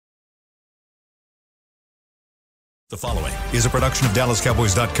The following is a production of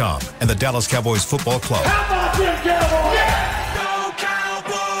DallasCowboys.com and the Dallas Cowboys Football Club. How about them Cowboys? Yeah! Go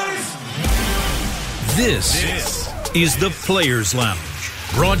Cowboys! This is the Players Lounge,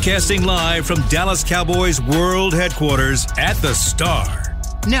 broadcasting live from Dallas Cowboys World Headquarters at the Star.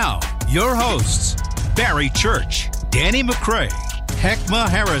 Now, your hosts, Barry Church, Danny McCray, Heckma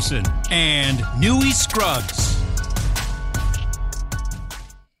Harrison, and Newy Scruggs.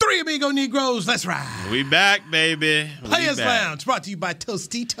 Three Amigo Negroes, let's ride. We back, baby. Players Lounge, brought to you by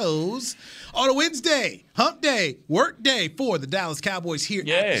Tostitos. On a Wednesday, hump day, work day for the Dallas Cowboys here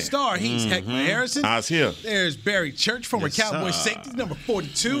at the Star. He's Heckma Harrison. I was here. There's Barry Church, former Cowboys safety, number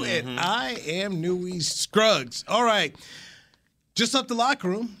 42, and I am Newy Scruggs. All right. Just up the locker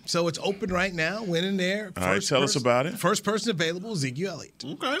room, so it's open right now. Went in there. All right, tell us about it. First person available, Ezekiel Elliott.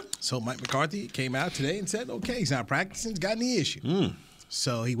 Okay. So Mike McCarthy came out today and said, okay, he's not practicing, he's got any issue.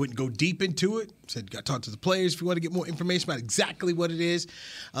 So he wouldn't go deep into it. Said, got to talk to the players if you want to get more information about exactly what it is.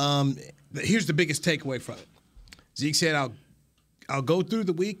 Here's the biggest takeaway from it. Zeke said, I'll go through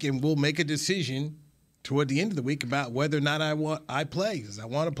the week and we'll make a decision toward the end of the week about whether or not I play. Because I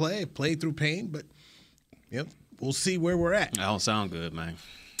want to play. I played through pain, but we'll see where we're at. That don't sound good, man.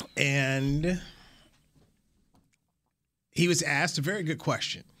 And he was asked a very good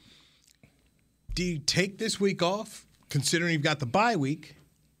question. Do you take this week off? Considering you've got the bye week,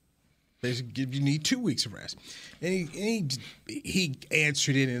 you need 2 weeks of rest. And he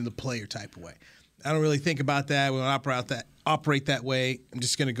answered it in the player type of way. I don't really think about that. We don't operate that way. I'm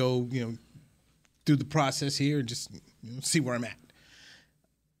just going to go, through the process here and just see where I'm at.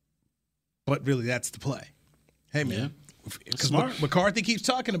 But really, that's the play. Hey, man. Because McCarthy keeps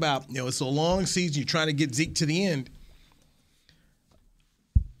talking about, it's a long season. You're trying to get Zeke to the end.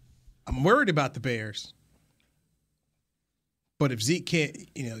 I'm worried about the Bears. But if Zeke can't,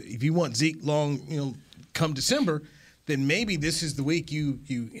 if you want Zeke long, come December, then maybe this is the week you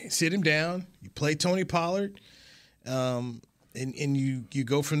sit him down, you play Tony Pollard, and you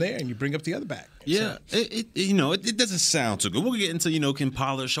go from there and you bring up the other back. Yeah, so, it doesn't sound too good. We'll get into can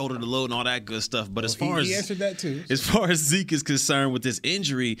Pollard shoulder the load and all that good stuff. But he answered that too. As far as Zeke is concerned with this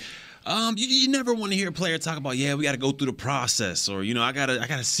injury, you never want to hear a player talk about, we got to go through the process, or I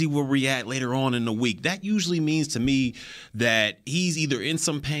gotta see where we at later on in the week. That usually means to me that he's either in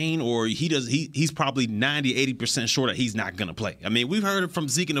some pain or he's probably 90-80% sure that he's not gonna play. I mean, we've heard it from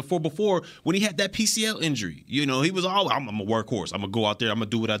Zeke in the 4 before when he had that PCL injury. He was all, I'm a workhorse. I'm gonna go out there. I'm gonna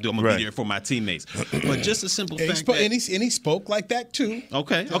do what I do. I'm gonna be there for my teammates. But just a simple fact and he spoke like that too.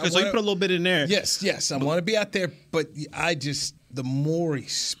 Okay. So you put a little bit in there. Yes. I want to be out there, but the more he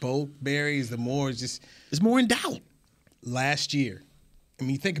spoke, Barry, the more it's more in doubt. Last year,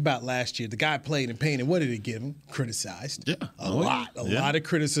 you think about last year, the guy played in pain, and what did it give him? Criticized. Yeah. A lot of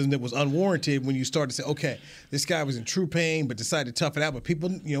criticism that was unwarranted when you start to say, okay, this guy was in true pain but decided to tough it out. But people,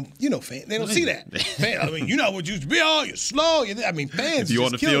 fans, they don't see that. What used to be, you're slow. Fans. If you're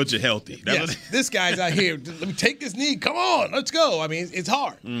on the field, you're healthy. This guy's out here, let me take this knee. Come on, let's go. It's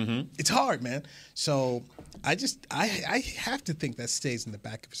hard. It's hard, man. So I have to think that stays in the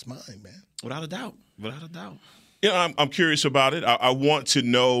back of his mind, man. Without a doubt. I'm curious about it. I want to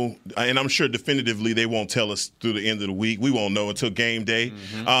know, and I'm sure definitively they won't tell us through the end of the week. We won't know until game day.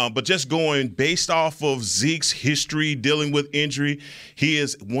 But just going based off of Zeke's history dealing with injury, he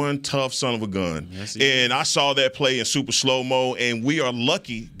is one tough son of a gun. Yes, and I saw that play in super slow-mo, and we are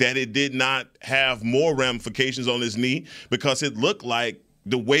lucky that it did not have more ramifications on his knee because it looked like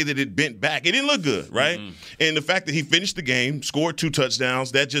the way that it bent back, it didn't look good, right? And the fact that he finished the game, scored 2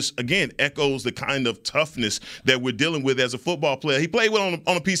 touchdowns, that just, again, echoes the kind of toughness that we're dealing with as a football player. He played on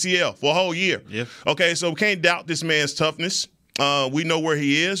a PCL for a whole year. Yeah. Okay, so we can't doubt this man's toughness. We know where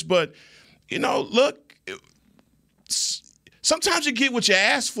he is, but, look, sometimes you get what you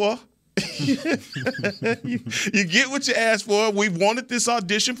ask for. You get what you asked for. We've wanted this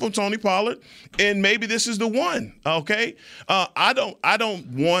audition from Tony Pollard, and maybe this is the one. Okay, I don't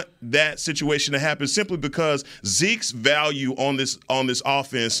want that situation to happen simply because Zeke's value on this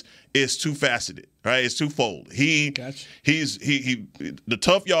offense is two faceted. Right, it's twofold. He's the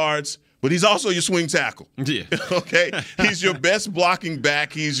tough yards. But he's also your swing tackle. Yeah. Okay, he's your best blocking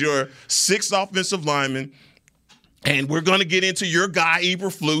back. He's your 6th offensive lineman. And we're going to get into your guy,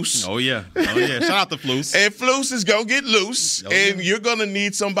 Eberflus. Oh, yeah. Shout out to Flus. And Flus is going to get loose, and you're going to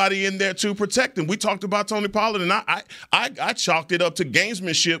need somebody in there to protect him. We talked about Tony Pollard, and I chalked it up to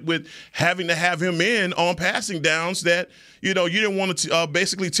gamesmanship with having to have him in on passing downs that, you didn't want to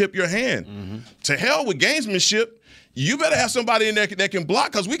basically tip your hand. To hell with gamesmanship. You better have somebody in there that can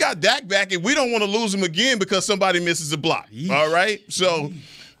block because we got Dak back, and we don't want to lose him again because somebody misses a block. All right? So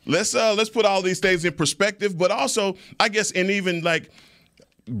let's put all these things in perspective, but also, I guess, and even like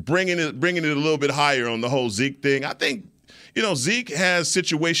bringing it a little bit higher on the whole Zeke thing. I think, Zeke has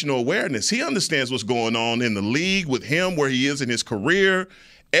situational awareness. He understands what's going on in the league with him, where he is in his career,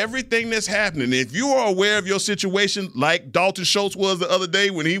 everything that's happening. If you are aware of your situation, like Dalton Schultz was the other day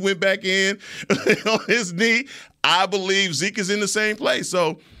when he went back in on his knee, I believe Zeke is in the same place.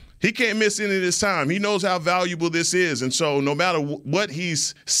 So he can't miss any of this time. He knows how valuable this is. And so no matter what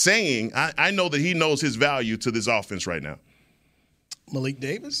he's saying, I know that he knows his value to this offense right now. Malik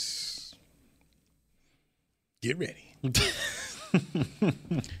Davis, get ready.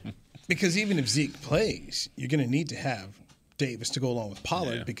 Because even if Zeke plays, you're going to need to have Davis to go along with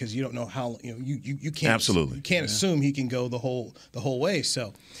Pollard because you don't know how you can't absolutely you can't assume he can go the whole way.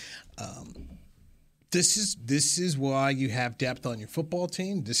 So this is why you have depth on your football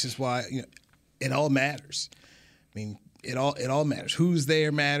team. This is why it all matters. I mean, it all matters. Who's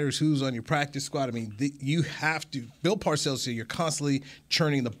there matters. Who's on your practice squad. I mean, you have to. Bill Parcells said you're constantly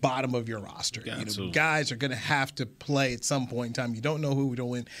churning the bottom of your roster. Guys are going to have to play at some point in time. You don't know who will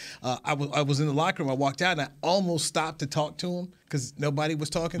win. I was in the locker room. I walked out and I almost stopped to talk to him because nobody was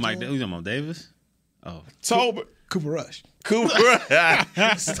talking to him. Mike Davis? Oh, Tolbert. Cooper Rush.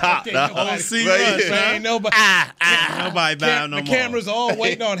 Stop. Ain't nobody. Nobody bound no more. The cameras all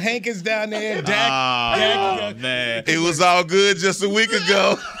waiting on Hankins down there. Dak, man. It was all good just a week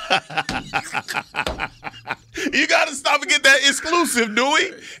ago. You got to stop and get that exclusive,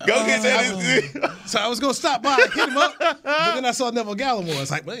 Dewey. Go get that. So I was going to stop by, hit him up, but then I saw Neville Gallimore. I was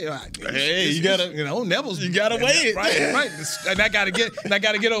like, well, you got to, Neville's. You got to wait. Right. And I got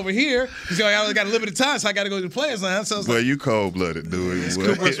to get over here because I only got a limited time, so I got to go to the players line. So well, you cold-blooded, Dewey.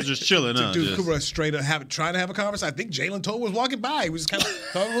 Cooper Rush was just chilling, huh? Dude, Cooper Rush straight up trying to have a conversation. I think Jalen Toll was walking by. He was just kind of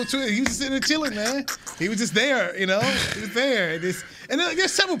talking to him. He was just sitting there chilling, man. He was just there, He was there. And then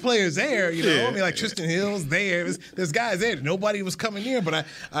there's several players there, I mean, like Tristan Hill's there. There's guys there. Nobody was coming near, but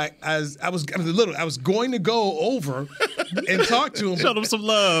I was going to go over and talk to him. Show them some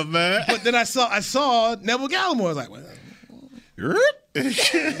love, man. But then I saw Neville Gallimore. I was like, well. No,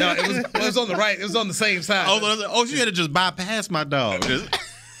 it was on the right. It was on the same side. Oh, you had to just bypass my dog.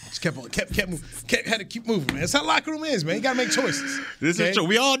 Just kept had to keep moving, man. That's how locker room is, man. You got to make choices. This is true.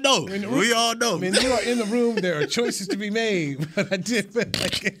 We all know. We all know. I mean, you are in the room. There are choices to be made. But I did.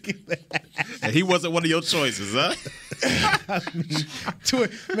 And he wasn't one of your choices, huh?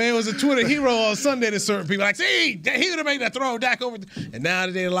 Man was a Twitter hero on Sunday to certain people. Like, see, he would have made that throw, Dak over. And now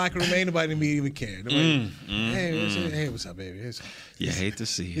today, the locker room, ain't nobody in the media even care. Hey, what's up, baby? You hate to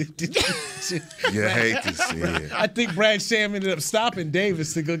see it. You hate to see it. I think Brad Sham ended up stopping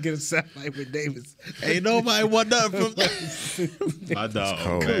Davis to go get a soundbite with Davis. Ain't nobody want nothing from my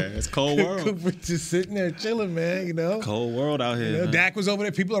dog, man. It's cold world. Cooper just sitting there chilling, man, Cold world out here. Dak was over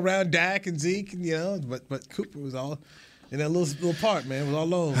there. People around Dak and Zeke, but Cooper was all in that little part, man. It was all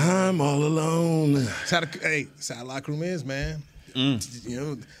alone. I'm all alone. That's how locker room is, man.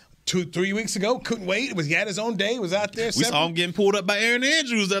 2-3 weeks ago, couldn't wait. He had his own day. Was out there. We saw him getting pulled up by Aaron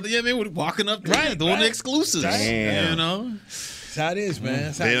Andrews the other day. Man, walking up there, doing the exclusives. Damn. That's how it is,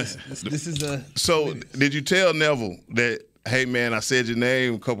 man. This is a. So, did you tell Neville that, hey, man, I said your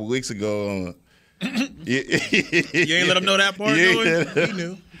name a couple weeks ago? You ain't let him know that part, He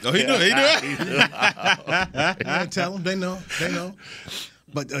knew. Oh, he knew. I didn't tell him. They know.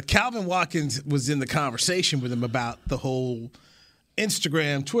 But Calvin Watkins was in the conversation with him about the whole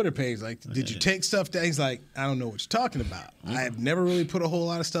Instagram, Twitter page. Like, did you take stuff down? He's like, I don't know what you're talking about. I have never really put a whole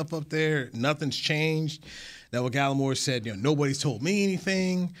lot of stuff up there. Nothing's changed. Now, what Gallimore said, nobody's told me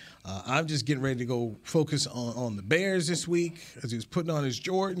anything. I'm just getting ready to go focus on the Bears this week. As he was putting on his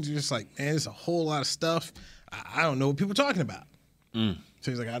Jordans, he's just like, man, there's a whole lot of stuff. I don't know what people are talking about. So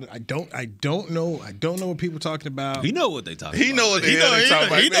he's like, I don't know what people are talking about. He know what they talking about. He know what they talking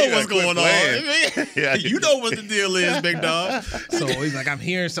about. He know what's going on. You know what the deal is, big dog. So he's like, I'm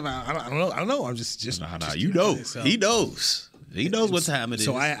hearing stuff. I don't know. I'm just you know. He knows. He knows what time it is.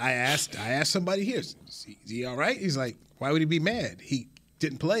 So I asked somebody here, is he all right? He's like, why would he be mad? He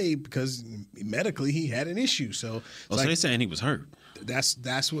didn't play because medically he had an issue. So they're saying he was hurt.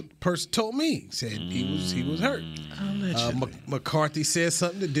 That's what the person told me. He said he was hurt. McCarthy said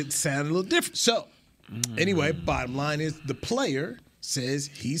something that did sound a little different. So anyway, bottom line is the player says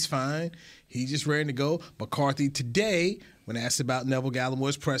he's fine. He's just ready to go. McCarthy today, when asked about Neville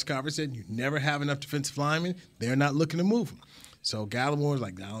Gallimore's press conference, said you never have enough defensive linemen. They're not looking to move him. So Gallimore's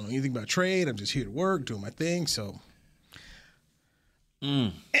like, I don't know anything about trade. I'm just here to work, doing my thing. So,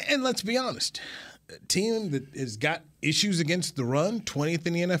 and let's be honest, a team that has got issues against the run, 20th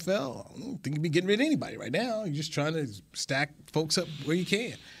in the NFL. I don't think you'd be getting rid of anybody right now. You're just trying to stack folks up where you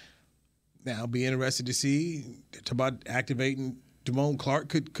can. Now, I'll be interested to see about activating Damone Clark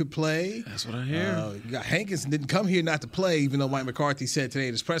could play. That's what I hear. Hankins didn't come here not to play, even though Mike McCarthy said today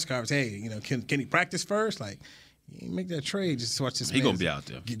at his press conference, hey, can he practice first? Like, you make that trade, just watch this. He's going to be out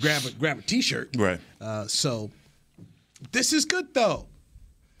there. Grab a T-shirt. Right. So this is good, though.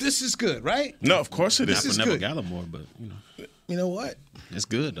 This is good, right? No, of course it is. This is Never good. Gallimore, but You know what? it's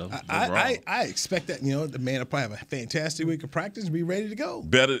good though. I expect that the man will probably have a fantastic week of practice and be ready to go.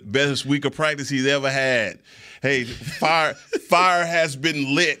 Best week of practice he's ever had. Hey, fire has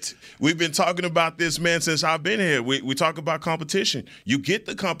been lit. We've been talking about this, man, since I've been here. We talk about competition. You get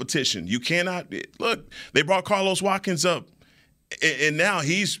the competition. You cannot look. They brought Carlos Watkins up, and now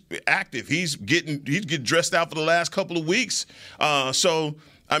he's active. He's getting dressed out for the last couple of weeks. So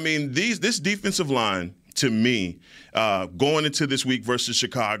I mean, this defensive line, to me, going into this week versus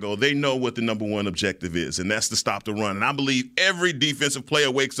Chicago, they know what the number one objective is, and that's to stop the run. And I believe every defensive player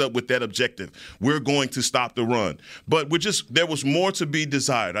wakes up with that objective. We're going to stop the run. But there was more to be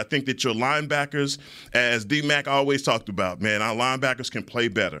desired. I think that your linebackers, as D-Mac always talked about, man, our linebackers can play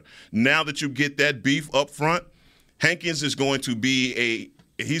better. Now that you get that beef up front, Hankins is going to be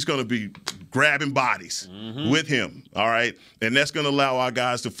he's going to be grabbing bodies with him, all right? And that's going to allow our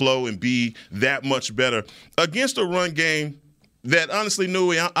guys to flow and be that much better against a run game that, honestly,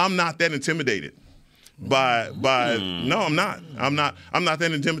 Newey, I'm not that intimidated by no, I'm not. I'm not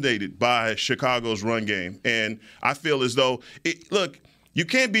that intimidated by Chicago's run game. And I feel as though, look, you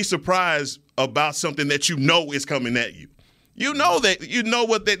can't be surprised about something that you know is coming at you. You know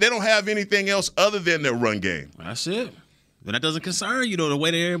what they don't have anything else other than their run game. That's it. Then that doesn't concern you, the way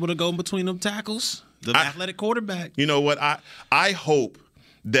they're able to go in between them tackles, the athletic quarterback. You know what? I hope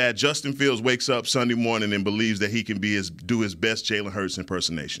that Justin Fields wakes up Sunday morning and believes that he can do his best Jalen Hurts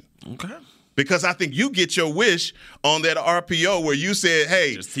impersonation. Okay. Because I think you get your wish on that RPO where you said,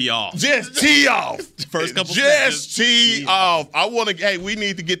 hey. Just tee off. Just tee off. First couple Just tee off. We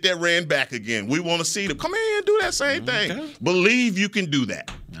need to get that ran back again. We want to see them. Come in and do that same thing. Believe you can do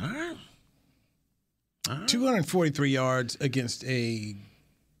that. All right. 243 yards against a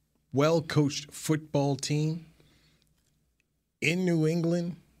well-coached football team in New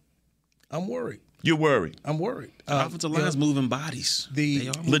England. I'm worried. You're worried. I'm worried. Offensive line's moving bodies. They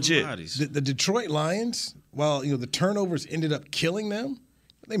are moving legit bodies. The Detroit Lions, while the turnovers ended up killing them,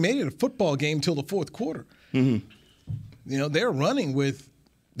 they made it a football game until the fourth quarter. Mm-hmm. They're running with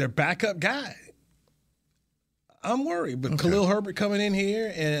their backup guy. I'm worried, but Khalil Herbert coming in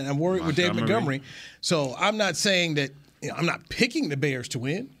here, and I'm worried with Dave Montgomery. So I'm not saying that I'm not picking the Bears to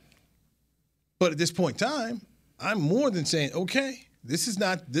win, but at this point in time, I'm more than saying, okay, this is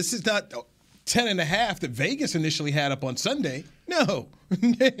not 10.5 that Vegas initially had up on Sunday. No. This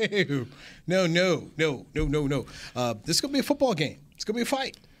is gonna be a football game. It's gonna be a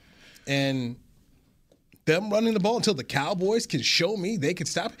fight, and them running the ball until the Cowboys can show me they can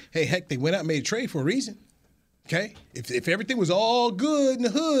stop. Hey, heck, they went out and made a trade for a reason. Okay, if everything was all good in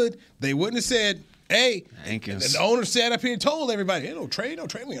the hood, they wouldn't have said, "Hey." Hankins. The owner sat up here and told everybody, "Hey, no trade.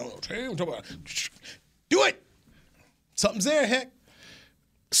 We don't trade. Do it. Something's there, heck."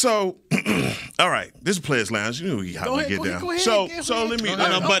 So, all right, this is Players Lounge. You know how we get down. So let me. Hold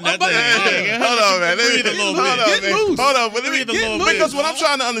on, man. Hold on, but because what I'm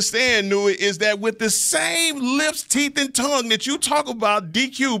trying to understand, Newey, is that with the same lips, teeth, and tongue that you talk about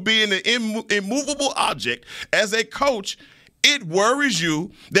DQ being an immovable object as a coach, it worries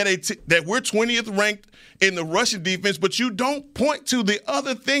you that we're 20th ranked in the rushing defense, but you don't point to the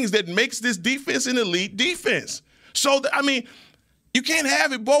other things that makes this defense an elite defense. So, you can't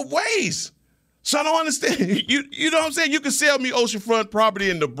have it both ways. So I don't understand. You know what I'm saying? You can sell me oceanfront property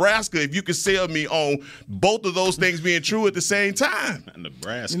in Nebraska if you can sell me on both of those things being true at the same time.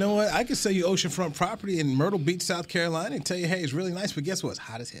 Nebraska. You know what? I can sell you oceanfront property in Myrtle Beach, South Carolina, and tell you, hey, it's really nice, but guess what? It's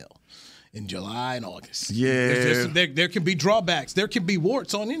hot as hell in July and August. Yeah. There can be drawbacks. There can be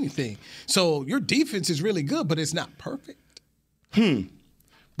warts on anything. So your defense is really good, but it's not perfect.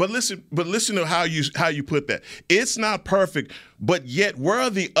 But listen to how you put that. It's not perfect, but yet where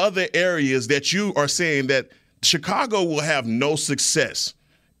are the other areas that you are saying that Chicago will have no success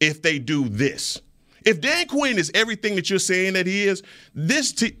if they do this? If Dan Quinn is everything that you're saying that he is,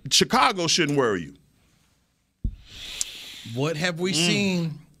 Chicago shouldn't worry you. What have we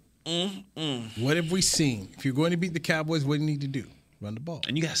seen? What have we seen? If you're going to beat the Cowboys, what do you need to do? Run the ball.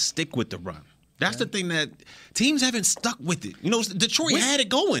 And you got to stick with the run. That's the thing that teams haven't stuck with it. Detroit had it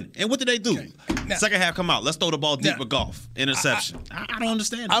going, and what did they do? Okay. Second half, come out. Let's throw the ball deep with Goff. Interception. I don't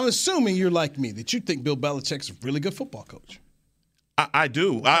understand it. I'm assuming you're like me, that you think Bill Belichick's a really good football coach. I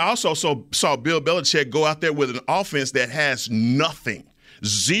do. I also saw Bill Belichick go out there with an offense that has nothing.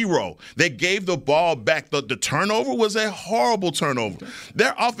 Zero. They gave the ball back. The turnover was a horrible turnover.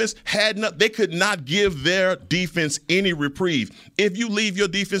 Their offense had not. They could not give their defense any reprieve. If you leave your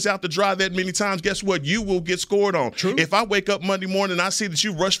defense out to dry that many times, guess what? You will get scored on. True. If I wake up Monday morning and I see that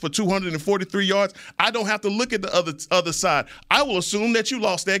you rushed for 243 yards, I don't have to look at the other side. I will assume that you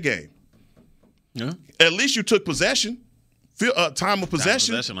lost that game. Yeah. At least you took possession. Time of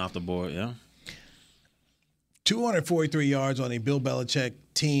possession. Possession off the board, yeah. 243 yards on a Bill Belichick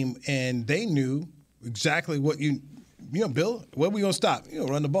team, and they knew exactly what you know, Bill, where are we going to stop?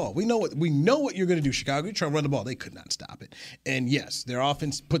 Run the ball. We know what you're going to do, Chicago. You're trying to run the ball. They could not stop it. And, yes, their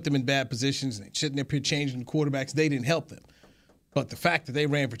offense put them in bad positions, and they're sitting there changing quarterbacks. They didn't help them. But the fact that they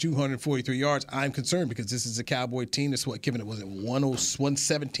ran for 243 yards, I'm concerned because this is a Cowboy team that's was it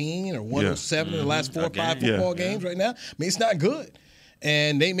 117 or 107 in the last 4 or 5 football games right now? I mean, it's not good.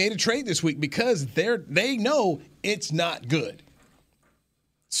 And they made a trade this week because they know it's not good.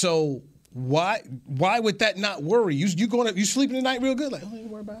 So why would that not worry you? You sleeping tonight real good? Like, oh, ain't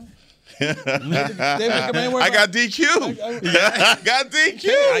worry about it. I got DQ. I got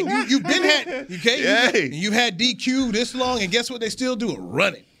DQ. You've been had. Okay. You've had DQ this long, and guess what? They still do it.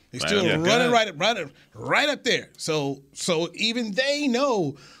 Running. They still running right up there. So even they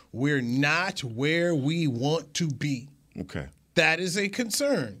know we're not where we want to be. Okay. That is a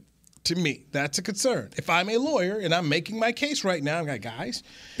concern to me. That's a concern. If I'm a lawyer and I'm making my case right now, I'm like, guys.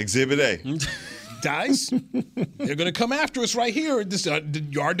 Exhibit A. Guys, they're going to come after us right here.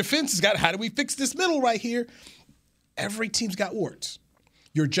 Our defense has got, how do we fix this middle right here? Every team's got warts.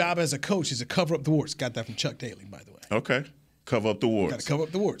 Your job as a coach is to cover up the warts. Got that from Chuck Daly, by the way. Okay. Cover up the warts. Got to cover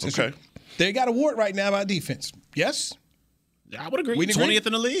up the warts. Okay. They got a wart right now about defense. Yes? I would agree. 20th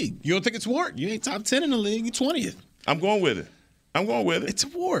in the league. You don't think it's a wart? You ain't top 10 in the league. You're 20th. I'm going with it. It's a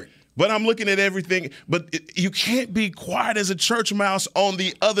wart. But I'm looking at everything. But you can't be quiet as a church mouse on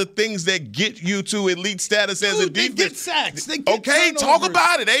the other things that get you to elite status as a defense. They get sacks. They get turnovers. Talk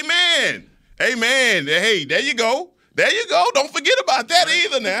about it. Amen. Hey, there you go. Don't forget about that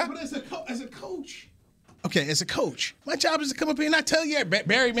either now. But as a coach. Okay, as a coach, my job is to come up here and I tell you,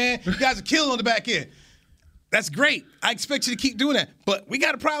 Barry, man, you guys are killing on the back end. That's great. I expect you to keep doing that. But we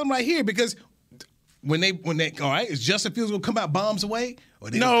got a problem right here because when they all right, is Justin Fields going to come out bombs away?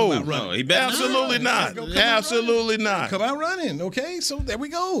 Or they come out running? No, absolutely not. Absolutely not. Come out running, okay? So there we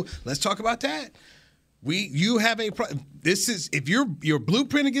go. Let's talk about that. You have a this is if your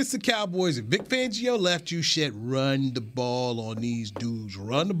blueprint against the Cowboys, if Vic Fangio left, you should run the ball on these dudes.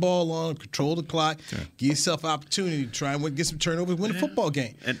 Run the ball on, control the clock, give yourself opportunity to try and get some turnovers, win a football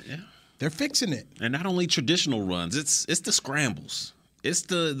game. They're fixing it. And not only traditional runs, it's the scrambles. It's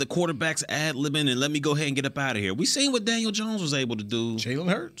the quarterback's ad-libbing and let me go ahead and get up out of here. We seen what Daniel Jones was able to do.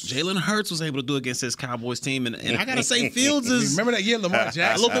 Jalen Hurts was able to do against his Cowboys team. And I got to say, Fields is... Remember that year Lamar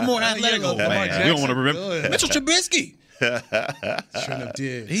Jackson? A little bit more athletic. Lamar Jackson. You don't want to remember. Mitchell Trubisky. Shouldn't have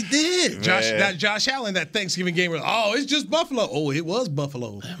did. He did. Josh Allen, that Thanksgiving game, was, it's just Buffalo. Oh, it was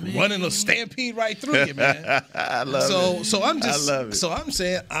Buffalo. Running a stampede right through you, man. I love it. So I'm just... I love it. So I'm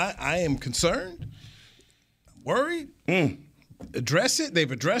saying I am concerned, worried. Address it.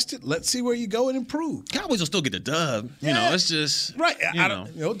 They've addressed it. Let's see where you go and improve. Cowboys will still get the dub. You know, it's just right.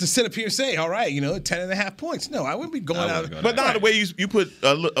 To sit up here and say, all right, 10.5 points. No, I wouldn't be going out. But not the way you put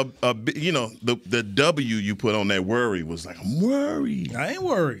the W you put on that worry was like, I'm worried. I ain't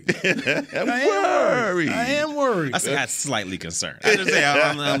worried. I am worried. I say I'm slightly concerned. I just say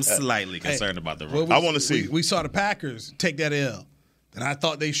I'm slightly concerned about the run. I want to see. We saw the Packers take that L. And I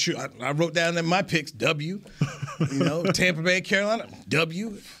thought they should. I wrote down in my picks W. Tampa Bay, Carolina,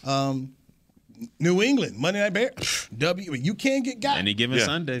 W. New England, Monday Night Bears, W. You can't get got. Any given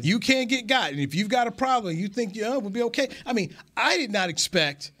Sunday. You can't get got. And if you've got a problem, you think we'll be okay. I mean, I did not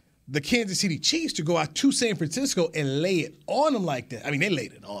expect the Kansas City Chiefs to go out to San Francisco and lay it on them like that. I mean, they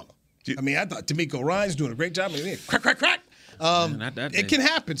laid it on them. I mean, I thought D'Amico Ryan's doing a great job. I mean, crack. It can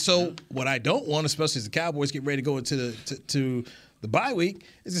happen. So what I don't want, especially as the Cowboys get ready to go into the bye week,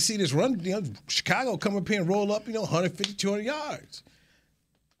 is to see this run, Chicago come up here and roll up, 150, 200 yards.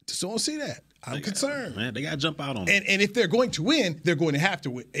 Just don't see that. I'm concerned. Man, they got to jump out on it. And if they're going to win, they're going to have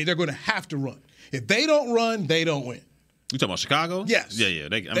to win. They're going to have to run. If they don't run, they don't win. You talking about Chicago? Yes. Yeah.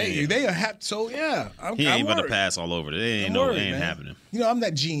 They have. So yeah, he ain't about to pass all over it. Ain't happening. I'm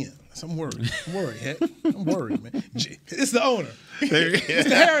that GM. So I'm worried. Heck. I'm worried, man. It's the owner. Mr.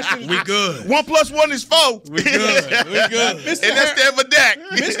 Harrison. We good. 1 + 1 is 4. We good. And that's there for Dak.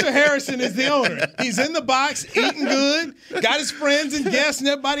 Mr. Harrison is the owner. He's in the box, eating good, got his friends and guests and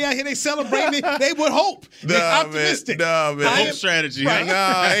everybody out here. They celebrating. They would hope. They're optimistic. Man. Hope strategy. Right. Nah,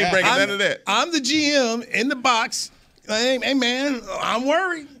 I ain't breaking none of that. I'm the GM in the box. Hey, man, I'm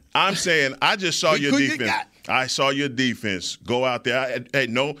worried. I'm saying I just saw your could get defense. got. I saw your defense go out there. Hey,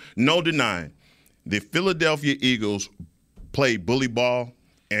 no denying. The Philadelphia Eagles played bully ball,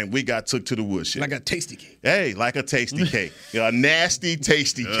 and we got took to the woodshed. Like a tasty cake. Hey, like a tasty cake. A nasty,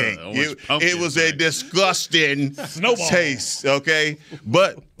 tasty cake. It was a disgusting taste, okay?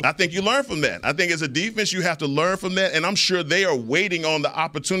 But I think you learn from that. I think as a defense, you have to learn from that, and I'm sure they are waiting on the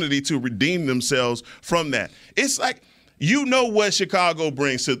opportunity to redeem themselves from that. It's like, you know what Chicago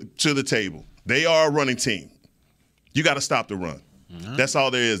brings to the table. They are a running team. You got to stop the run. That's all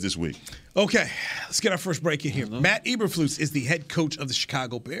there is this week. Okay, let's get our first break in here. Matt Eberflus is the head coach of the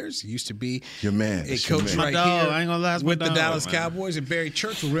Chicago Bears. He used to be Your man. a coach right dog. here I ain't gonna lie, it's my with the dog, Dallas man. Cowboys. And Barry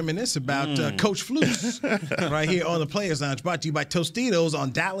Church will reminisce about Coach Flus right here on the Players Lounge, brought to you by Tostitos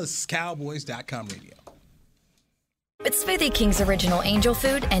on DallasCowboys.com radio. With Smoothie King's original Angel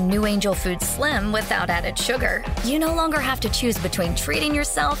Food and new Angel Food Slim without added sugar, you no longer have to choose between treating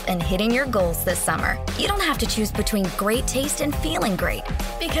yourself and hitting your goals this summer. You don't have to choose between great taste and feeling great.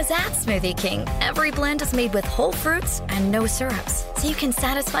 Because at Smoothie King, every blend is made with whole fruits and no syrups, so you can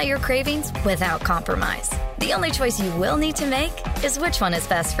satisfy your cravings without compromise. The only choice you will need to make is which one is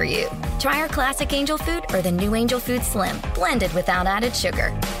best for you. Try our classic Angel Food or the new Angel Food Slim, blended without added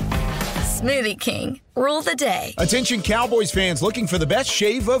sugar. Smoothie King. Rule the day. Attention Cowboys fans looking for the best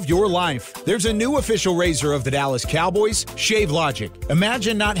shave of your life. There's a new official razor of the Dallas Cowboys, Shave Logic.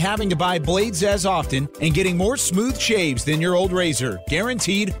 Imagine not having to buy blades as often and getting more smooth shaves than your old razor,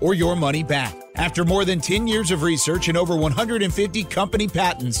 guaranteed or your money back. After more than 10 years of research and over 150 company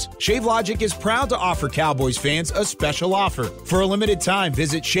patents, ShaveLogic is proud to offer Cowboys fans a special offer. For a limited time,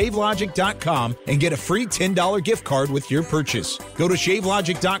 visit ShaveLogic.com and get a free $10 gift card with your purchase. Go to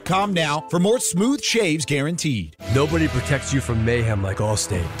ShaveLogic.com now for more smooth shaves guaranteed. Nobody protects you from mayhem like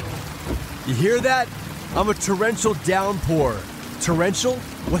Allstate. You hear that? I'm a torrential downpour. Torrential?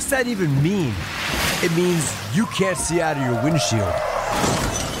 What's that even mean? It means you can't see out of your windshield.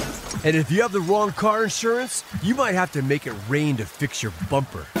 And if you have the wrong car insurance, you might have to make it rain to fix your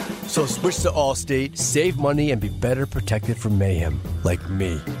bumper. So switch to Allstate, save money, and be better protected from mayhem, like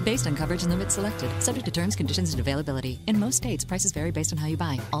me. Based on coverage and limits selected. Subject to terms, conditions, and availability. In most states, prices vary based on how you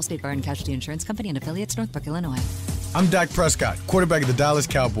buy. Allstate Bar and Casualty Insurance Company and affiliates, Northbrook, Illinois. I'm Dak Prescott, quarterback of the Dallas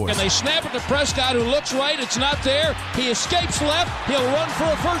Cowboys. And they snap it to Prescott, who looks right. It's not there. He escapes left. He'll run for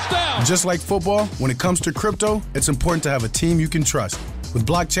a first down. Just like football, when it comes to crypto, it's important to have a team you can trust. With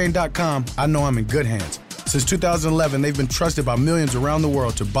Blockchain.com, I know I'm in good hands. Since 2011, they've been trusted by millions around the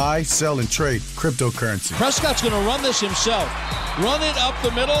world to buy, sell, and trade cryptocurrency. Prescott's going to run this himself. Run it up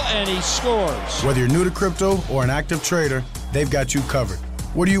the middle, and he scores. Whether you're new to crypto or an active trader, they've got you covered.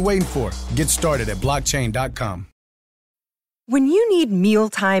 What are you waiting for? Get started at Blockchain.com. When you need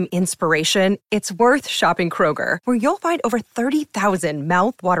mealtime inspiration, it's worth shopping Kroger, where you'll find over 30,000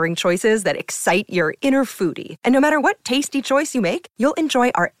 mouth-watering choices that excite your inner foodie. And no matter what tasty choice you make, you'll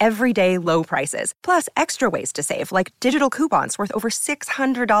enjoy our everyday low prices, plus extra ways to save, like digital coupons worth over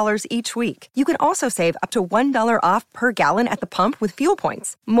 $600 each week. You can also save up to $1 off per gallon at the pump with fuel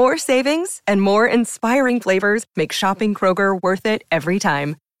points. More savings and more inspiring flavors make shopping Kroger worth it every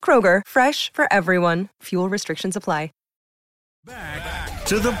time. Kroger, fresh for everyone. Fuel restrictions apply. Back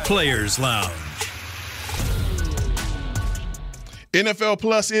to the Players Lounge. NFL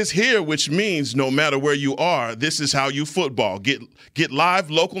Plus is here, which means no matter where you are, this is how you football. Get live,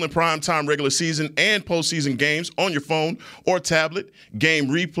 local, and primetime regular season and postseason games on your phone or tablet, game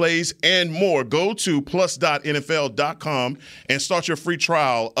replays, and more. Go to plus.nfl.com and start your free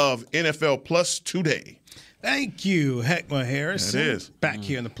trial of NFL Plus today. Thank you, Heckma Harrison. It is. Back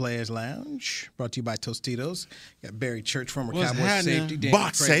here in the Players Lounge, brought to you by Tostitos. Got Barry Church, former Cowboys happening? safety.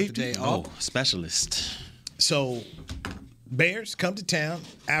 Box safety. Today off. Specialist. So, Bears come to town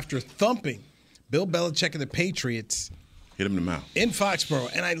after thumping Bill Belichick and the Patriots. Hit him in the mouth. In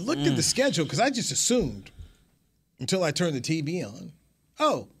Foxborough. And I looked at the schedule because I just assumed until I turned the TV on,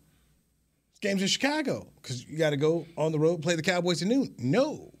 this game's in Chicago because you got to go on the road, play the Cowboys at noon.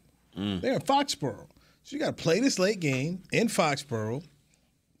 No. They're in Foxborough. So you got to play this late game in Foxborough,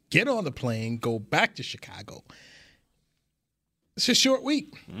 get on the plane, go back to Chicago. It's a short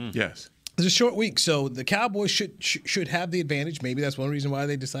week. Yes. It's a short week, so the Cowboys should have the advantage. Maybe that's one reason why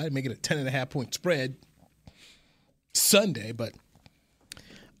they decided to make it a 10.5-point spread Sunday. But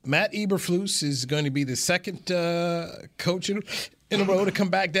Matt Eberflus is going to be the second coach in a row to come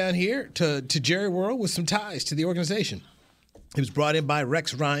back down here to Jerry World with some ties to the organization. He was brought in by Rob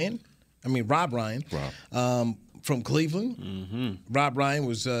Ryan. From Cleveland. Mm-hmm. Rob Ryan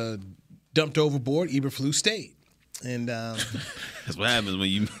was dumped overboard. Eberflus stayed. And that's what happens when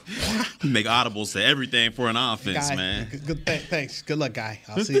you make audibles to everything for an offense, Guy, man. Thanks. Good luck, Guy.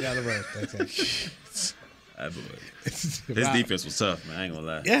 I'll see you down the road. Thanks. His defense was tough, man. I ain't gonna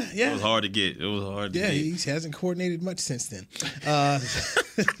lie. Yeah. It was hard to get. Yeah, he hasn't coordinated much since then.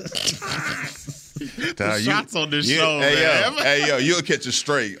 Shots on this show, man. Hey, yo, you'll catch it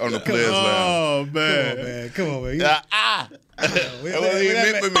straight on the Players Lounge. Oh, man. Come on, man. That wasn't even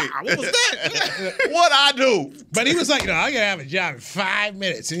meant for me. What was that? What I do? But he was like, I gotta have a job in 5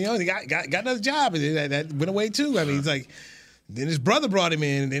 minutes, and he got another job, and that went away too. I mean, he's like, then his brother brought him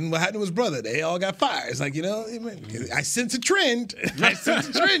in, and then what happened to his brother? They all got fired. It's like, I sense a trend.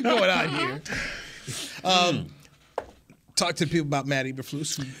 Going on here. Talk to people about Matt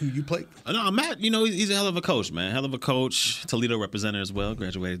Eberflus, who you played. No, Matt, he's a hell of a coach, man. Hell of a coach. Toledo representative as well.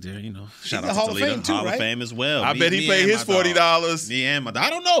 Graduated there, Shout out to Toledo. Hall of Fame too, Hall right? of Fame as well. I bet he paid his $40. Me and my dog. I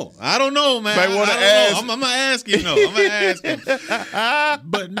don't know, man. Might want to ask. I'm going to ask him, I'm going to ask him.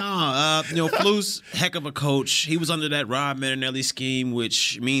 But Flus, heck of a coach. He was under that Rob Marinelli scheme,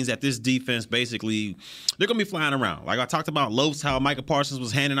 which means that this defense basically, they're going to be flying around. Like I talked about loafs, how Micah Parsons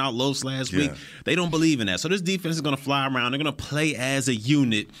was handing out loafs last week. They don't believe in that. So this defense is going to fly around. They're going to play as a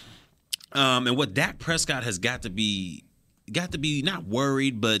unit. And what Dak Prescott has got to be not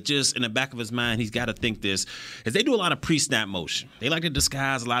worried, but just in the back of his mind, he's got to think this, is they do a lot of pre-snap motion. They like to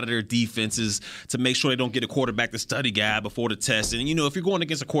disguise a lot of their defenses to make sure they don't get a quarterback to study guy before the test. And, if you're going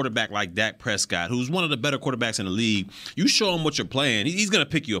against a quarterback like Dak Prescott, who's one of the better quarterbacks in the league, you show him what you're playing, he's going to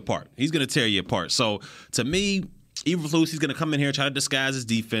pick you apart. He's going to tear you apart. So, to me, Eberflus, he's going to come in here, try to disguise his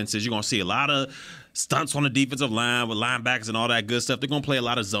defenses. You're going to see a lot of stunts on the defensive line with linebackers and all that good stuff. They're going to play a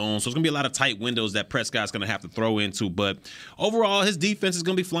lot of zones. So it's going to be a lot of tight windows that Prescott's going to have to throw into. But overall, his defense is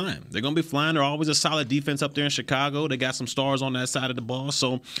going to be flying. They're going to be flying. They're always a solid defense up there in Chicago. They got some stars on that side of the ball.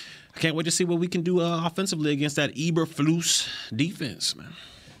 So I can't wait to see what we can do offensively against that Eberflus defense, man.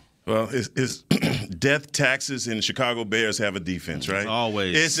 Well, it's death taxes and the Chicago Bears have a defense, right?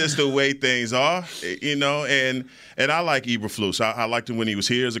 Always. It's just the way things are, and I like Eberflus. I liked him when he was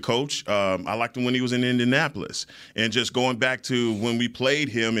here as a coach. I liked him when he was in Indianapolis. And just going back to when we played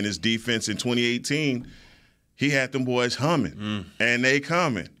him in his defense in 2018, he had them boys humming, and they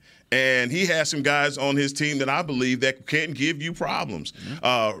coming. And he has some guys on his team that I believe that can give you problems.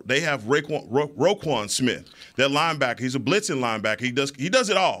 They have Roquan Smith, that linebacker. He's a blitzing linebacker. He does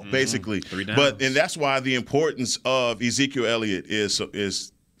it all, basically. And that's why the importance of Ezekiel Elliott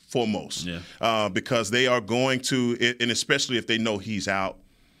is foremost. Because they are going to, and especially if they know he's out,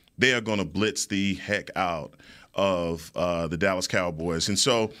 they are going to blitz the heck out of the Dallas Cowboys. And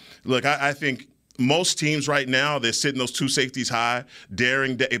so, look, I think most teams right now, they're sitting those two safeties high,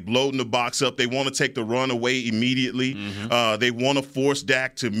 loading the box up. They want to take the run away immediately. They want to force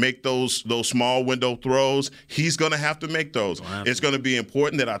Dak to make those small window throws. He's going to have to make those. It's going to be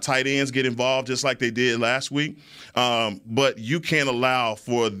important that our tight ends get involved just like they did last week. But you can't allow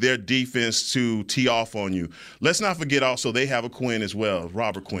for their defense to tee off on you. Let's not forget also they have a Quinn as well,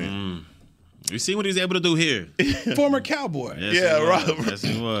 Robert Quinn. You see what he was able to do here. Former Cowboy. Yes, Robert. Yes,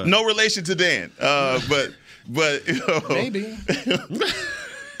 he was. No relation to Dan, but maybe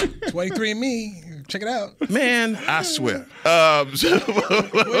 23andMe. Check it out, man. I swear.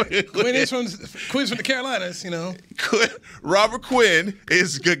 Quinn's from the Carolinas, Robert Quinn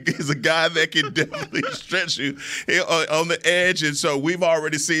is a guy that can definitely stretch you on the edge, and so we've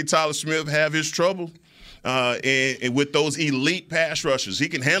already seen Tyler Smith have his trouble. And with those elite pass rushers, he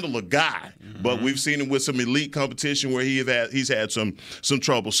can handle a guy, but we've seen him with some elite competition where he's had some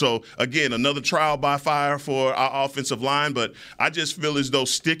trouble. So again, another trial by fire for our offensive line, but I just feel as though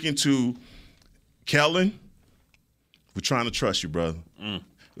sticking to Kellen, we're trying to trust you, brother,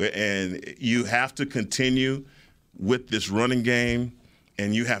 and you have to continue with this running game.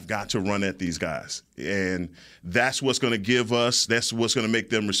 And you have got to run at these guys. And that's what's going to give us, that's what's going to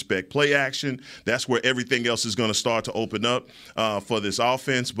make them respect play action. That's where everything else is going to start to open up for this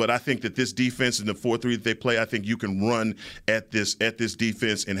offense. But I think that this defense and the 4-3 that they play, I think you can run at this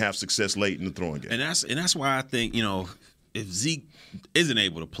defense and have success late in the throwing game. And that's why I think, if Zeke isn't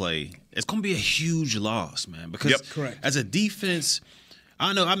able to play, it's going to be a huge loss, man. Because as a defense,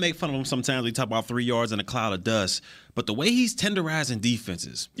 I know I make fun of him sometimes. We talk about 3 yards in a cloud of dust. But the way he's tenderizing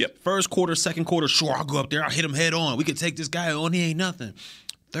defenses, first quarter, second quarter, sure, I'll go up there, I'll hit him head on. We can take this guy on, he ain't nothing.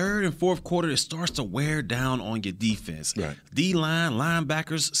 third and fourth quarter, it starts to wear down on your defense. Right. D-line,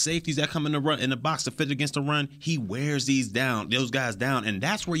 linebackers, safeties that come in the box to fit against the run, he wears those guys down. And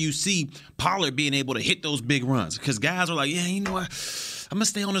that's where you see Pollard being able to hit those big runs. Because guys are like, yeah, you know what? I'm going to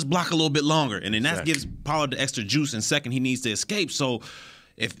stay on this block a little bit longer. And then that gives Pollard the extra juice and second he needs to escape. So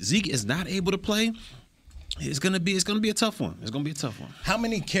if Zeke is not able to play, it's gonna be a tough one. It's gonna be a tough one. How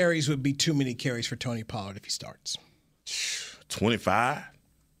many carries would be too many carries for Tony Pollard if he starts? 25.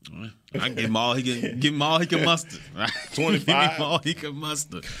 I can give him all he can muster. Right? 25. Give him all he can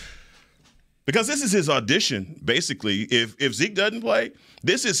muster. Because this is his audition, basically. If Zeke doesn't play,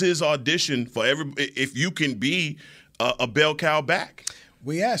 this is his audition for if you can be a bell cow back.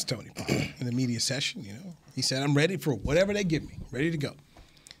 We asked Tony Pollard in the media session. He said, "I'm ready for whatever they give me, ready to go."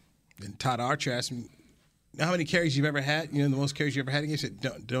 Then Todd Archer asked me, "How many carries you've ever had? The most carries you ever had?" He said,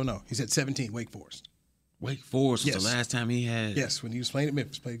 "Don't know." He said 17, Wake Forest. Wake Forest was the last time he had. Yes, when he was playing at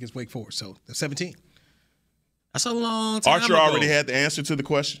Memphis, played against Wake Forest. So 17. That's a long time Archer ago. already had the answer to the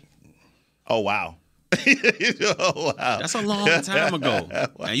question. Oh, wow. Oh, wow. That's a long time ago.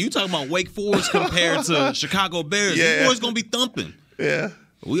 And you talking about Wake Forest compared to Chicago Bears. Yeah. These boys going to be thumping. Yeah.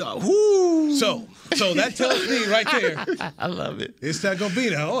 We are. Whoo. So that tells me right there. I love it. It's not going to be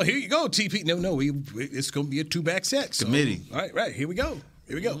that. Oh, here you go, TP. No, it's going to be a 2-back set. So, committee. All right. Here we go.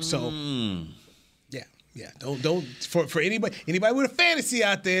 So, yeah. Don't for anybody with a fantasy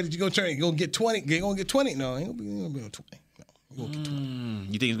out there that you're going to get 20. You're going to get 20. No, ain't going to be on 20. No, you're going to get 20.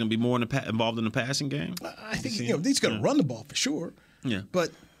 You think he's going to be more involved in the passing game? I think he's going to run the ball for sure. Yeah.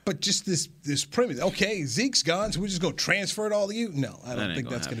 But just this premise, okay, Zeke's gone, so we're just going to transfer it all to you? No, I don't think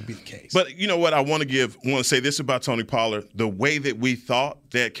that's going to be the case. But you know what? I want to say this about Tony Pollard. The way that we thought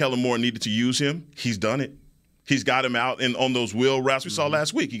that Kellen Moore needed to use him, he's done it. He's got him out on those wheel routes we saw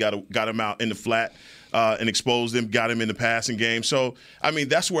last week. He got him out in the flat and exposed him, got him in the passing game. So, I mean,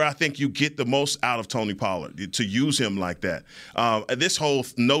 that's where I think you get the most out of Tony Pollard, to use him like that. This whole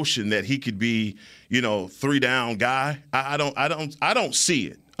notion that he could be, 3-down guy, I don't see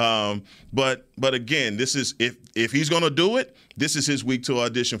it. But again, this is if he's going to do it, this is his week to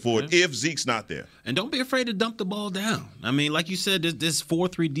audition for it if Zeke's not there. And don't be afraid to dump the ball down. I mean, like you said, this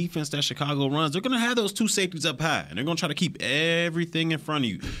 4-3 defense that Chicago runs, they're going to have those two safeties up high, and they're going to try to keep everything in front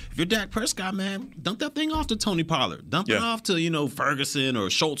of you. If you're Dak Prescott, man, dump that thing off to Tony Pollard. Dump it off to, Ferguson or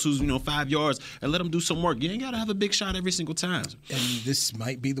Schultz, who's, 5 yards, and let him do some work. You ain't got to have a big shot every single time. And this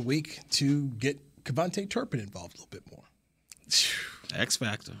might be the week to get Kevontae Turpin involved a little bit more. X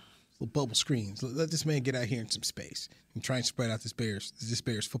factor. Little bubble screens. Let this man get out here in some space and try and spread out this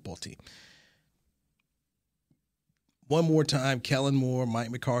Bears football team. One more time, Kellen Moore, Mike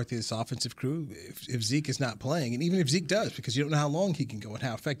McCarthy, this offensive crew, if Zeke is not playing, and even if Zeke does, because you don't know how long he can go and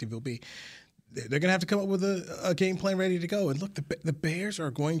how effective he'll be, they're going to have to come up with a game plan ready to go. And look, the Bears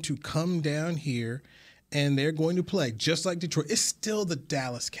are going to come down here, and they're going to play just like Detroit. It's still the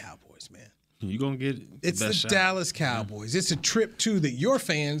Dallas Cowboys, man. You're going to get it's the shot. Dallas Cowboys. It's a trip, too, that your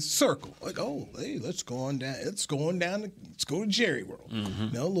fans circle. Like, oh, hey, let's go to Jerry World. Mm-hmm.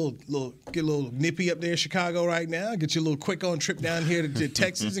 Get a little nippy up there in Chicago right now. Get you a little quick-on trip down here to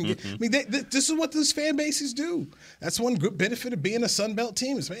Texas. This is what those fan bases do. That's one good benefit of being a Sun Belt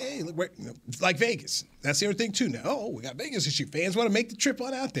team. Is, hey, look, it's like Vegas. That's the other thing, too. Now, we got Vegas this year. Fans want to make the trip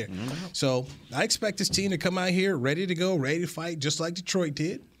on out there. Mm-hmm. So I expect this team to come out here ready to go, ready to fight, just like Detroit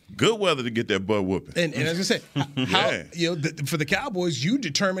did. Good weather to get that butt whooping. And as I said, for the Cowboys, you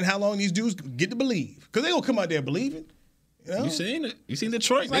determine how long these dudes get to believe. Because they're going to come out there believing. You seen it. You seen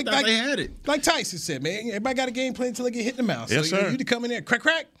Detroit. They thought they had it. Like Tyson said, man, everybody got a game plan until they get hit in the mouth. Yes, so sir. You to come in there,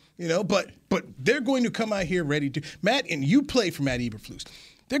 crack, but they're going to come out here ready to. Matt, and you play for Matt Eberflus.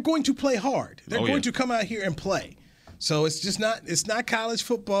 They're going to play hard. They're going to come out here and play. So it's not college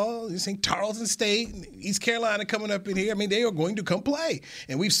football. This ain't Tarleton State, East Carolina coming up in here. I mean, they are going to come play.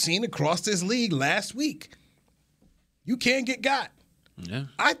 And we've seen across this league last week, you can't get got. Yeah.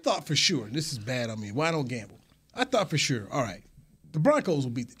 I thought for sure, and this is bad on me, why don't gamble? I thought for sure, all right, the Broncos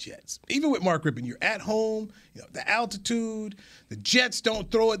will beat the Jets. Even with Mark Rippon, you're at home, the altitude, the Jets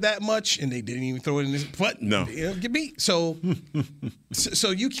don't throw it that much, and they didn't even throw it in this, but get beat. So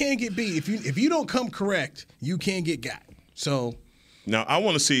you can't get beat. If you don't come correct, you can't get got. So now I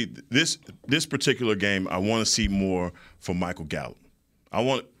want to see this particular game. I want to see more from Michael Gallup.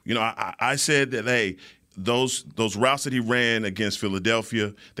 I said that, hey, those routes that he ran against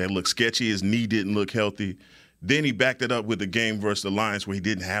Philadelphia that looked sketchy, his knee didn't look healthy. Then he backed it up with the game versus the Lions where he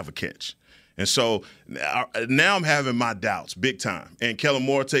didn't have a catch. And so now I'm having my doubts big time. And Kellen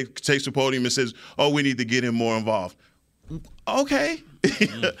Moore takes the podium and says, oh, we need to get him more involved. Okay,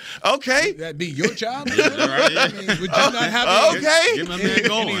 Okay. That'd be your job? Yeah, right. I mean, would you not have Okay. Get my man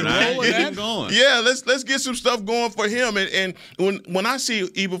going. Get him going. Yeah, let's get some stuff going for him. And when I see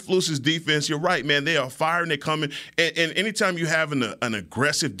Eberflus's defense, you're right, man. They are firing, they're coming. And anytime you have an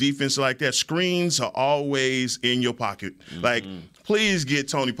aggressive defense like that, screens are always in your pocket. Mm-hmm. Like, please get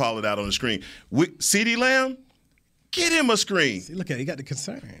Tony Pollard out on the screen. CeeDee Lamb, get him a screen. See, look at it. He got the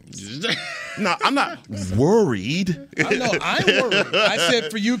concerns. No, I'm not worried. I know. I'm worried. I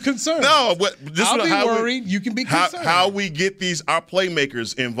said for you concerned. No, but this I'll is be how worried. You can be concerned. How we get our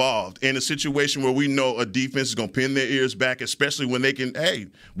playmakers involved in a situation where we know a defense is going to pin their ears back, especially when they can, hey,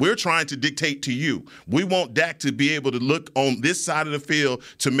 we're trying to dictate to you. We want Dak to be able to look on this side of the field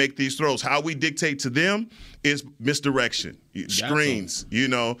to make these throws. How we dictate to them is misdirection, screens,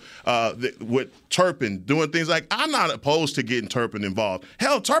 with Turpin doing things like, I'm not opposed to getting Turpin involved.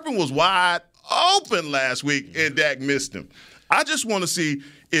 Hell, Turpin was wide open last week and Dak missed him. I just want to see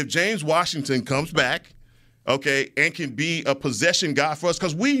if James Washington comes back, okay, and can be a possession guy for us,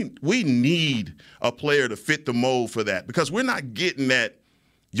 because we need a player to fit the mold for that, because we're not getting that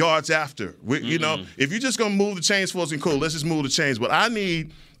yards after. If you're just going to move the chains for us, and cool, let's just move the chains. But I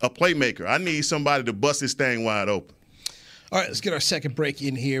need a playmaker. I need somebody to bust this thing wide open. All right, let's get our second break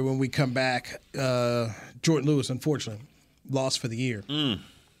in here. When we come back, Jordan Lewis, unfortunately, lost for the year. We'll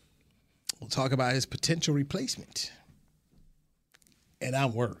talk about his potential replacement. And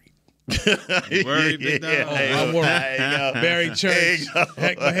I'm worried. Worried, big dog? I'm worried. Barry Church,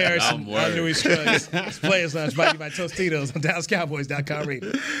 Heckma Harrison, I'm Louis Scruggs. It's Players Lounge, brought to you by Tostitos on DallasCowboys.com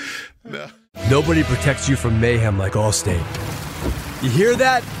radio. Nobody protects you from mayhem like Allstate. You hear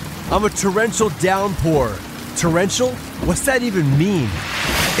that? I'm a torrential downpour. Torrential? What's that even mean?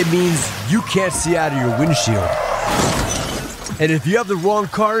 It means you can't see out of your windshield. And if you have the wrong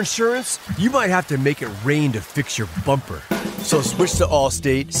car insurance, you might have to make it rain to fix your bumper. So switch to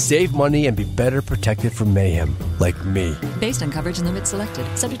Allstate, save money, and be better protected from mayhem, like me. Based on coverage and limits selected,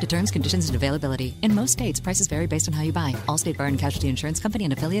 subject to terms, conditions, and availability. In most states, prices vary based on how you buy. Allstate Bar and Casualty Insurance Company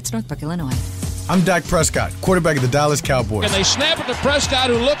and affiliates, Northbrook, Illinois. I'm Dak Prescott, quarterback of the Dallas Cowboys. And they snap it to Prescott,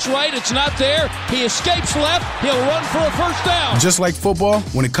 who looks right. It's not there. He escapes left. He'll run for a first down. Just like football,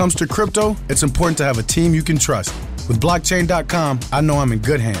 when it comes to crypto, it's important to have a team you can trust. With blockchain.com, I know I'm in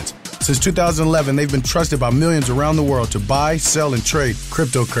good hands. Since 2011, they've been trusted by millions around the world to buy, sell, and trade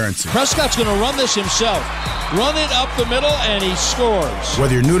cryptocurrency. Prescott's going to run this himself. Run it up the middle, and he scores.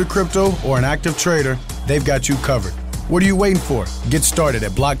 Whether you're new to crypto or an active trader, they've got you covered. What are you waiting for? Get started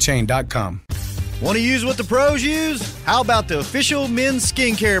at blockchain.com. Want to use what the pros use? How about the official men's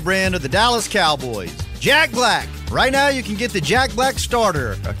skincare brand of the Dallas Cowboys, Jack Black? Right now, you can get the Jack Black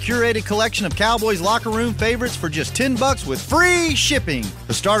Starter, a curated collection of Cowboys locker room favorites for just $10 with free shipping.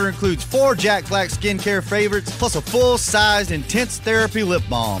 The starter includes 4 Jack Black skincare favorites, plus a full-sized intense therapy lip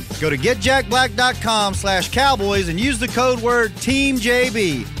balm. Go to getjackblack.com/Cowboys and use the code word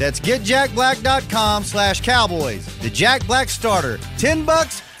TEAMJB. That's getjackblack.com/Cowboys. The Jack Black Starter,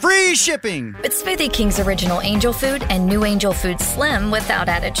 $10, free shipping. With Smoothie King's original Angel Food and new Angel Food Slim without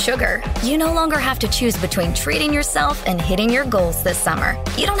added sugar, you no longer have to choose between treating yourself and hitting your goals this summer.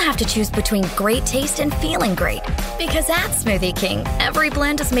 You don't have to choose between great taste and feeling great. Because at Smoothie King, every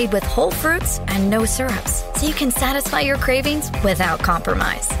blend is made with whole fruits and no syrups, so you can satisfy your cravings without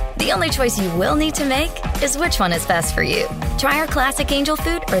compromise. The only choice you will need to make is which one is best for you. Try our classic Angel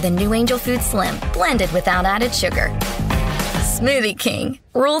Food or the new Angel Food Slim, blended without added sugar. Smoothie King.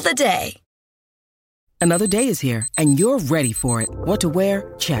 Rule the day. Another day is here, and you're ready for it. What to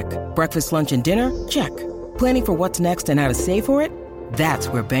wear? Check. Breakfast, lunch, and dinner? Check. Planning for what's next and how to save for it? That's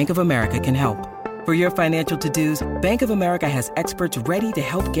where Bank of America can help. For your financial to-dos, Bank of America has experts ready to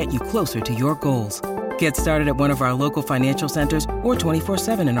help get you closer to your goals. Get started at one of our local financial centers or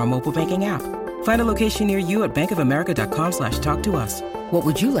 24/7 in our mobile banking app. Find a location near you at bankofamerica.com/talktous. What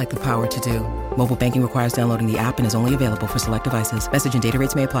would you like the power to do? Mobile banking requires downloading the app and is only available for select devices. Message and data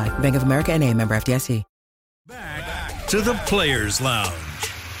rates may apply. Bank of America NA, member FDIC. Back to the Players Lounge.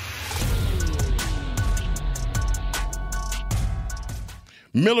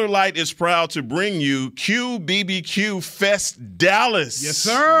 Miller Lite is proud to bring you QBBQ Fest Dallas. Yes,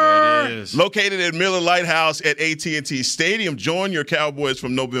 sir. There it is. Located at Miller Lite House at AT&T Stadium. Join your Cowboys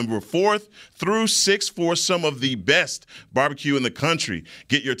from November 4th through 6th for some of the best barbecue in the country.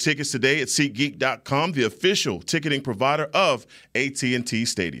 Get your tickets today at SeatGeek.com, the official ticketing provider of AT&T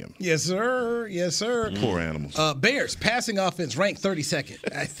Stadium. Yes, sir. Yes, sir. Poor animals. Bears passing offense ranked 32nd.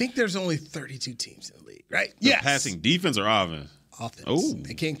 I think there's only 32 teams in the league, right? The Yes. passing defense or offense? Offense. Oh.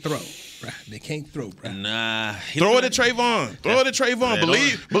 They can't throw. Right? They can't throw, bro. Nah. Throw it at Trayvon. Throw it at Trayvon. Yeah,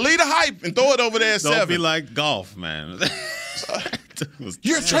 Believe the hype and throw it over there at Don't 7. be like golf, man.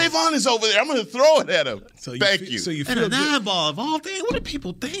 Your Trayvon is over there. I'm going to throw it at him. So Thank you. So you And feel a good. 9-ball of all things. What are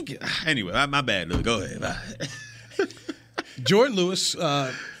people thinking? Anyway, my bad, Lou. Go ahead. Jordan Lewis,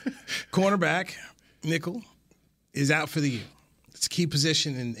 cornerback, nickel, is out for the year. It's a key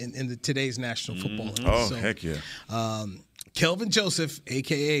position in today's National Football League. Oh, heck yeah. Kelvin Joseph,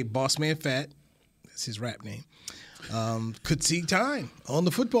 a.k.a. Bossman Fat, that's his rap name, could see time on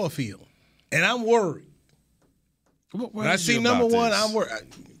the football field. And I'm worried. When I see number one, I'm worried.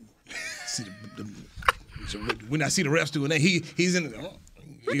 When I see the refs doing that, he's in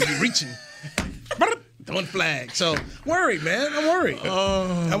he's reaching, throwing flag. So worried, man. I'm worried.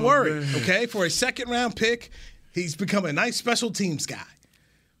 I'm worried. Man. Okay, for a second-round pick, he's become a nice special teams guy.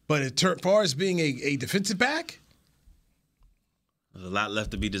 But as far as being a defensive back, there's a lot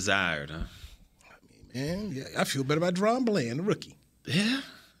left to be desired, huh? Man, yeah, I feel better about Deron Bland, the rookie. Yeah.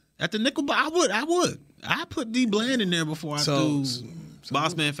 At the nickel, I would. I put D. Bland in there before I threw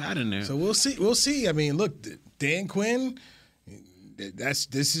Bossman Fat in there. So we'll see. We'll see. I mean, look, Dan Quinn, this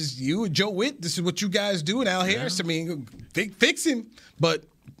is you and Joe Witt. This is what you guys do, and Al Harris. I mean, fix him. But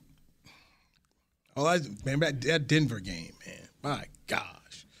remember that Denver game, man. My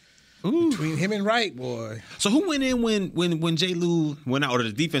gosh. Ooh. Between him and Wright, boy. So who went in when J. Lou went out, or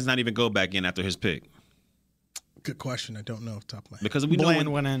did the defense not even go back in after his pick? Good question. I don't know off the top of my head. Because we Bland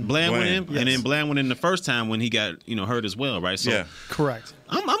know went in. Bland went in, yes. And then Bland went in the first time when he got hurt as well, right? So yeah, correct.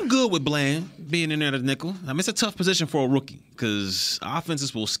 I'm good with Bland being in there at the nickel. I mean, it's a tough position for a rookie because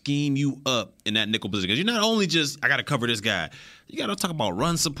offenses will scheme you up in that nickel position. Because you're not only just I got to cover this guy. You got to talk about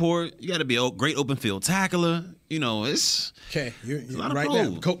run support. You got to be a great open field tackler. It's okay. You're a lot right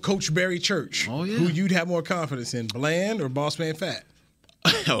of now, Coach Barry Church. Oh yeah. Who you'd have more confidence in, Bland or Bossman Fat?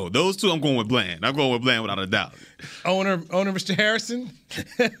 Oh, those two, I'm going with Bland. I'm going with Bland without a doubt. Owner, Mr. Harrison.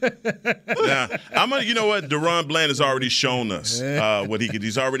 Now, you know what? Deron Bland has already shown us what he could.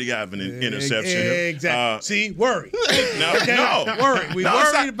 He's already got an interception. Exactly. See, worry. No, worry. We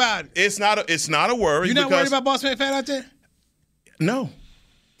worried about it. It's not a worry. You're not worried about Bossman Fat out there? No.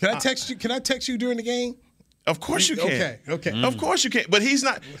 Can I text you? Can I text you during the game? Of course you can. Okay. Of course you can. But he's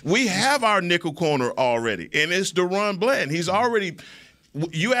not. We have our nickel corner already, and it's Deron Bland. He's already.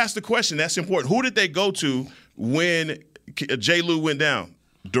 You asked the question. That's important. Who did they go to when J. Lou went down?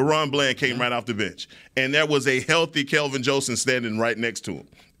 Deron Bland came right off the bench. And there was a healthy Kelvin Joseph standing right next to him.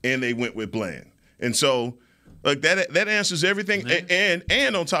 And they went with Bland. And so, like that answers everything.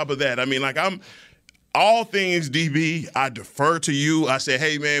 And on top of that, I mean, like I'm all things DB, I defer to you. I say,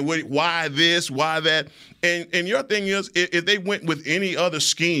 hey, man, why this? Why that? And your thing is, if they went with any other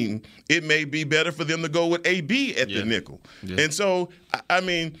scheme, it may be better for them to go with AB at the nickel. Yeah. And so, I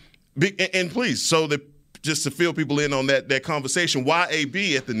mean, and please, just to fill people in on that conversation, why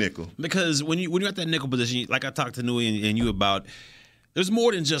AB at the nickel? Because when you're at that nickel position, like I talked to Nui and you about, there's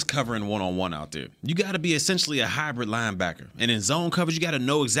more than just covering one-on-one out there. You got to be essentially a hybrid linebacker. And in zone coverage, you got to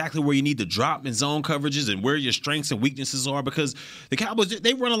know exactly where you need to drop in zone coverages and where your strengths and weaknesses are, because the Cowboys,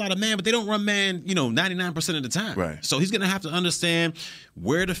 they run a lot of man, but they don't run man, 99% of the time. Right. So he's going to have to understand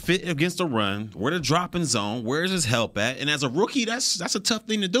where to fit against the run, where to drop in zone, where's his help at. And as a rookie, that's a tough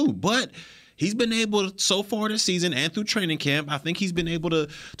thing to do. But he's been able to, so far this season and through training camp, I think he's been able to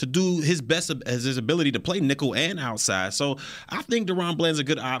do his best as his ability to play nickel and outside. So I think Deron Bland's a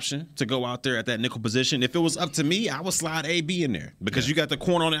good option to go out there at that nickel position. If it was up to me, I would slide AB in there because you got the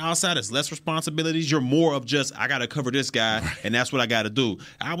corner on the outside. It's less responsibilities. You're more of just, I got to cover this guy, and that's what I got to do.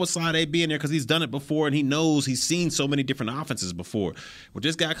 I would slide AB in there because he's done it before, and he knows he's seen so many different offenses before. With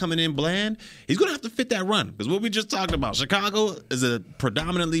this guy coming in Bland, he's going to have to fit that run because what we just talked about, Chicago is a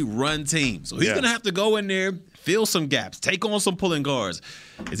predominantly run team. So he's going to have to go in there, fill some gaps, take on some pulling guards.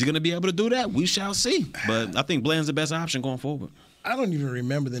 Is he going to be able to do that? We shall see. But I think Bland's the best option going forward. I don't even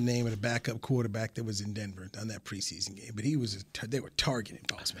remember the name of the backup quarterback that was in Denver on that preseason game, but they were targeting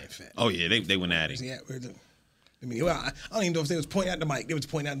Bossman Fat. Oh, yeah, they went at him. I don't even know if they was pointing out the mic. They was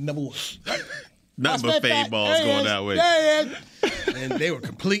pointing out the number one. Nothing but fade balls going that way. Yeah. And they were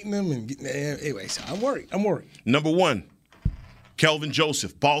completing them. And anyway, so I'm worried. Number one, Kelvin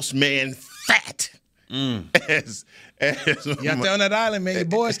Joseph, Bossman Fat. You out there on that island, man. Your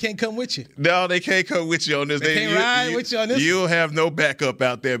boys can't come with you. No, they can't come with you on this. They can't ride with you on this. You'll have no backup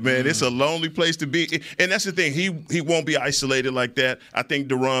out there, man. It's a lonely place to be. And that's the thing. He won't be isolated like that. I think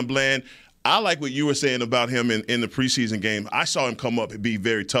Deron Bland, I like what you were saying about him in the preseason game. I saw him come up and be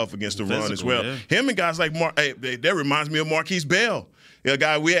very tough against the run as well. Yeah. Him and guys like Mark, that reminds me of Marquise Bell. A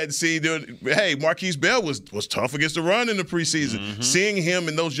guy we hadn't seen doing. Hey, Marquise Bell was tough against the run in the preseason. Mm-hmm. Seeing him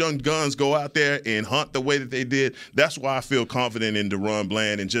and those young guns go out there and hunt the way that they did, that's why I feel confident in DaRon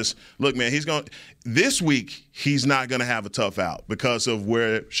Bland. And just look, man, this week he's not going to have a tough out because of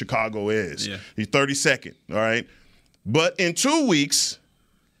where Chicago is. Yeah. He's 32nd, all right? But in 2 weeks,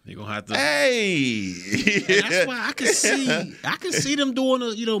 you're gonna have to. Hey, and that's why I can see them doing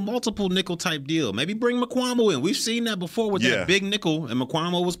a multiple nickel type deal. Maybe bring McQuamo in. We've seen that before with that big nickel, and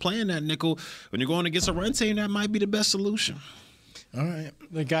McQuamo was playing that nickel. When you're going against a run team, that might be the best solution. All right.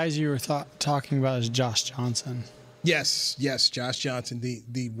 The guys you were talking about is Josh Johnson. Yes, Josh Johnson,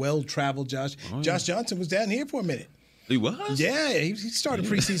 the well-traveled Josh. Oh, yeah. Josh Johnson was down here for a minute. He was? Yeah, he started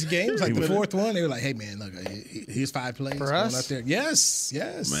preseason games, like the fourth one. They were like, hey, man, look, here's 5 plays for going us? out there. Yes.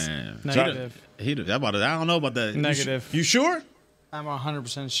 Man. Negative. I don't know about that. Negative. You sure? I'm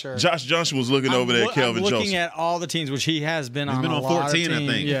 100% sure. Josh Johnson was looking over there at Kelvin Joseph. I'm looking at all the teams, which he has been on. He's been on 14, I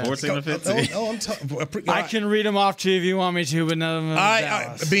think. Yeah. 14 or 15. I can read them off to you if you want me to, but none of them. All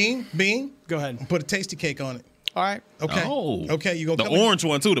right. Bean. Go ahead. Put a tasty cake on it. All right. Okay. Oh. Okay. You gonna the orange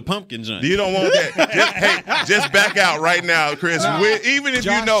one too, the pumpkin joint. You don't want that. Just back out right now, Chris. No. Even if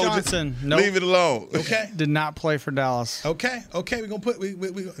Josh you know, Johnson, just leave it alone. Okay. Did not play for Dallas. Okay. We're gonna put you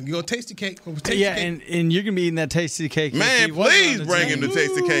gonna taste the cake. And you're gonna be eating that tasty cake. Man, please bring him the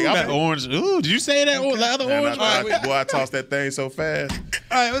tasty cake. That orange. Ooh, did you say that? The other orange? Boy, I tossed that thing so fast.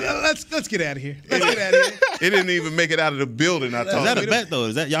 All right, let's get out of here. It didn't even make it out of the building. Is that a bet though?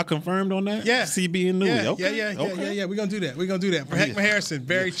 Is that y'all confirmed on that? Yeah. CB and Newey. Yeah. We're gonna do that. For Heckma Harrison,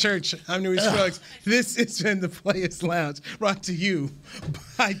 Barry Church, I'm Newey Scruggs. This has been the Players Lounge, brought to you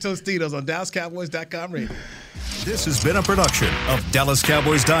by Tostitos on DallasCowboys.com radio. This has been a production of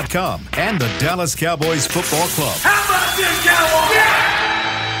DallasCowboys.com and the Dallas Cowboys Football Club. How about this,